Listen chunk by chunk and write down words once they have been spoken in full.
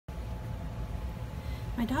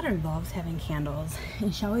My daughter loves having candles,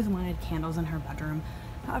 and she always wanted candles in her bedroom.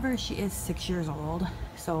 However, she is 6 years old,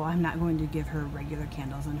 so I'm not going to give her regular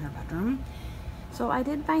candles in her bedroom. So I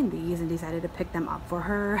did find these and decided to pick them up for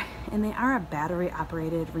her, and they are a battery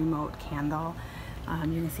operated remote candle.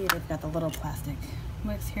 You can see they've got the little plastic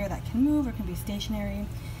wicks here that can move or can be stationary.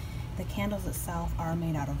 The candles itself are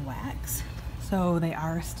made out of wax, so they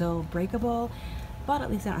are still breakable, but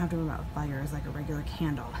at least I don't have to worry about fires like a regular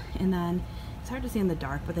candle. And then it's hard to see in the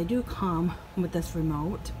dark, but they do come with this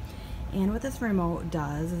remote. And what this remote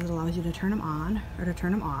does is it allows you to turn them on or to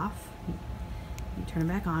turn them off. You turn them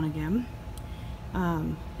back on again.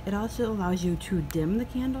 It also allows you to dim the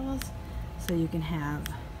candles, so you can have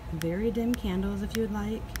very dim candles if you would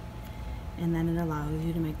like, and then it allows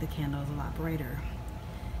you to make the candles a lot brighter,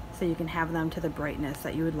 so you can have them to the brightness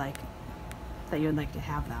that you would like to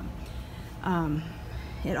have them.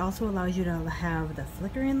 It also allows you to have the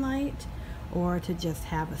flickering light or to just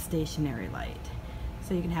have a stationary light.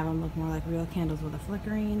 So you can have them look more like real candles with a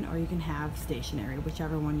flickering, or you can have stationary,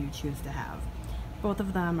 whichever one you choose to have. Both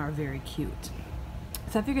of them are very cute.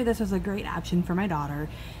 So I figured this was a great option for my daughter.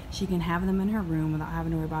 She can have them in her room without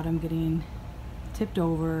having to worry about them getting tipped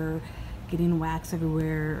over, getting wax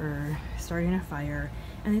everywhere, or starting a fire.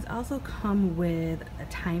 And these also come with a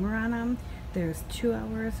timer on them. There's 2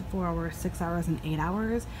 hours, 4 hours, 6 hours, and 8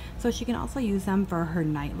 hours. So she can also use them for her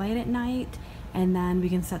night light at night. And then we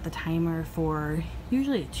can set the timer for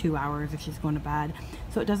usually 2 hours if she's going to bed,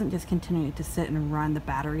 so it doesn't just continue to sit and run the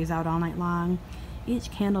batteries out all night long.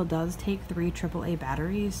 Each candle does take 3 AAA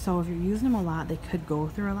batteries, so if you're using them a lot, they could go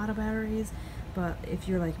through a lot of batteries. But if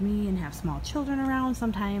you're like me and have small children around,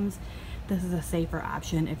 sometimes this is a safer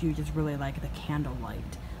option if you just really like the candle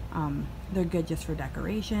light. They're good just for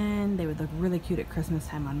decoration. They would look really cute at Christmas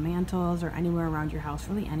time on mantles or anywhere around your house,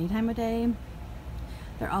 really any time of day.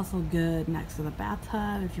 They're also good next to the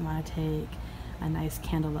bathtub if you want to take a nice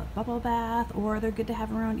candlelit bubble bath, or they're good to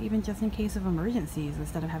have around even just in case of emergencies.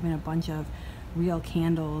 Instead of having a bunch of real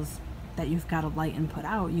candles that you've got to light and put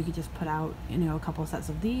out, you could just put out, a couple sets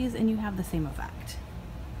of these and you have the same effect.